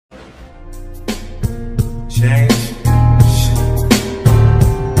change. Shit.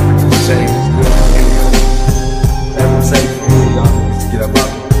 Change is good. Never take for me, y'all niggas to get up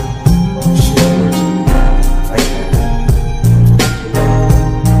out there. Shit, like that.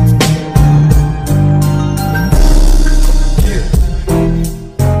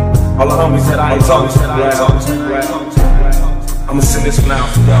 Yeah. All the homies that I ain't talking to, I'ma send this one out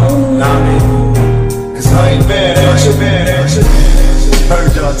for y'all. Nah, man. Cause I ain't bad at you,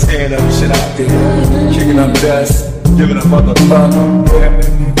 Heard y'all tearing up shit out there, kicking up dust, giving up motherfucker.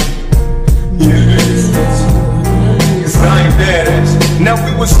 Cause I ain't bad at you. Now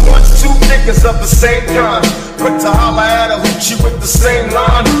we was once two niggas of the same kind, quick to holler at a hoochie with the same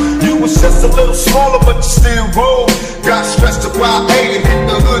line. You was just a little smaller, but you still roll. Got stressed to wild A and hit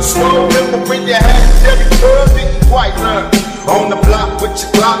the hood slow. Remember when you had every girl, didn't quite learn. On the block with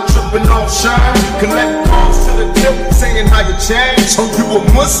your Glock, tripping on shine. Collect calls to the tip, saying how you changed. Oh, you a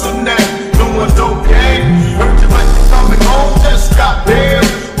Muslim now, no one don't game. Heard you like you coming home, just got there.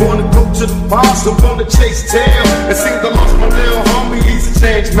 Wanna go to the box, don't wanna chase tail. It seems I lost my little homie, he's a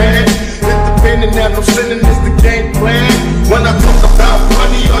changed man. Independent now, no sinning is the game plan. When I talk about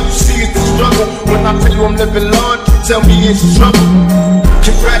money, all you see is the struggle. When I tell you I'm living large, you tell me it's trouble.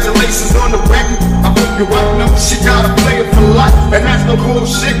 Congratulations on the record. I hope your wife knows she gotta play it for life, and that's no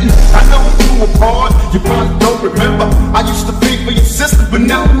bullshit. I know you were born, you probably don't remember. I used to be for your sister, but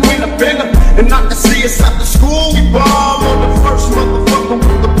now we ain't a bender. And I can see us after school, we bomb on the first motherfucker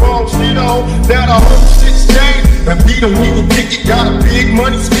with the wrong shit on. Now the whole shit's changed, and we don't even think it. Got a big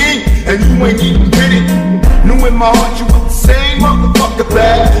money scheme, and you ain't even with it. Knew in my heart you were the same motherfucker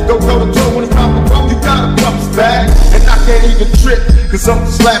bad. Go to toe when it's time to go, you gotta bump his back. And I can't even trip, cause I'm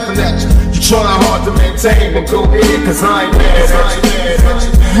just laughing at you. You trying hard to maintain, and go ahead, cause I ain't mad at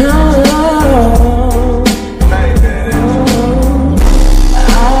you. I ain't mad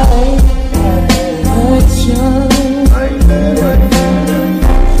at you.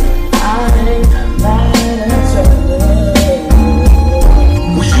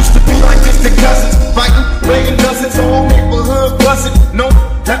 We used to be like distant cousins, fighting, playing dozens, whole neighborhood buzzing. No,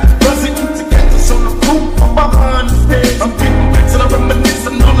 that buzzing to catch us on the roof from behind the stairs. I'm getting back to the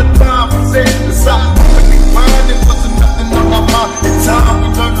reminiscing all the time. I said the side when we grind, it wasn't nothing on my mind. In time we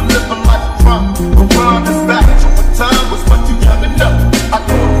learned to live a life of crime. Around this back, over time was much too young enough. I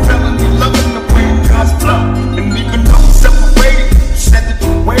thought a felony loving the way God's flow. And even though we separated, you said that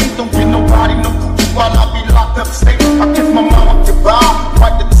you wait, don't get nobody no coochie while I be locked up state. I kiss my mama goodbye,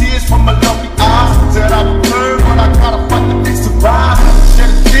 wipe the tears from my lovely eyes. Said I would learn, but I gotta fight the things to rise.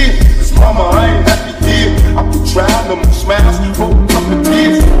 Shed a tear, cause mama, I ain't happy here. I put trial, no more smiles, roll a couple of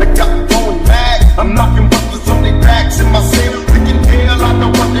tears. They got me going mad, I'm knocking buckles on their backs. In my cell, thinking hell, I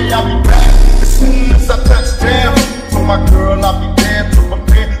know one day I'll be back. As soon as I touch down, for my girl, I'll be there to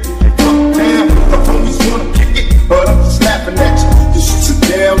prepare. They fuck down, the homies wanna kick it, but I'm just laughing at you. You sit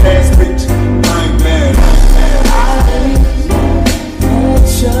down, ass bitch, I ain't mad, I ain't mad.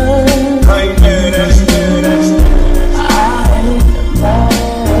 I ain't mad at you.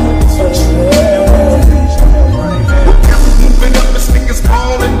 Moving up, this nigga's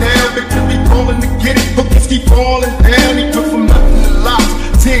falling down. They could be falling to get it, hookers keep falling down. He took from nothing to lots,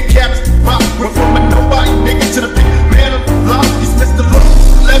 10 caps to pop. Went from a nobody nigga to the big man of the block. He's Mr. Local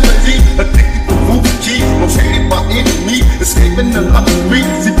Celebrity, addicted to movie keys, most hated by enemy, escaping the luxury.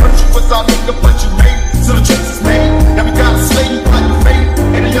 See, virtue was our nigga, but you made it, so the choice is made. Now we gotta slay you like you made it.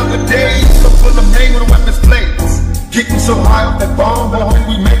 In the younger days, so full of pain with the weapons blades. Getting so high off that bomb, but when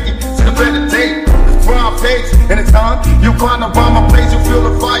we make it to the better day, it's brown face, and it's time you'll find around my place. You'll feel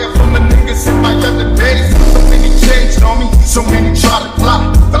the fire from the niggas in my younger days. So many changed on me, so many try to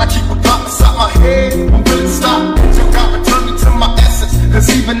block, but I keep a block inside my head. I'm willing to stop till God return me to my essence.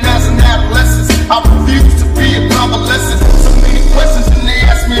 Cause even as an adolescent, I refuse to be a convalescent. So many questions, and they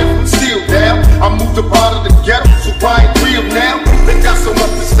ask me if I'm still down. I moved up out of the ghetto, so I ain't real now. They got so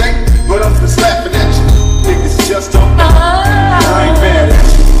much to say, but I'm just laughing at you. Niggas just don't know. I ain't mad at you.